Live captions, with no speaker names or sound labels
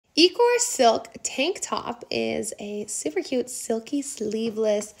Ekouaer Silk tank top is a super cute silky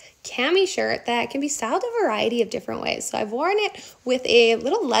sleeveless cami shirt that can be styled a variety of different ways. So I've worn it with a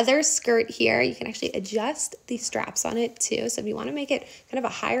little leather skirt here. You can actually adjust the straps on it too. So if you want to make it kind of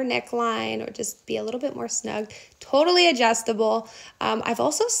a higher neckline or just be a little bit more snug, totally adjustable. I've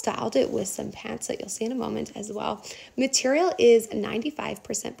also styled it with some pants that you'll see in a moment as well. Material is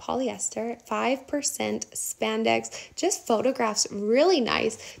 95% polyester, 5% spandex, just photographs really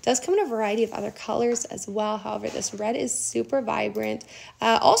nice. Does come in a variety of other colors as well. However, this red is super vibrant.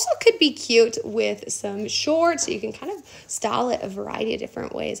 Also could be cute with some shorts. So you can kind of style it a variety of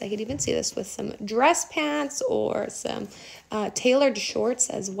different ways. I could even see this with some dress pants or some tailored shorts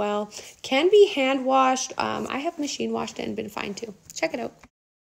as well. Can be hand washed. I have machine washed it and been fine too. Check it out.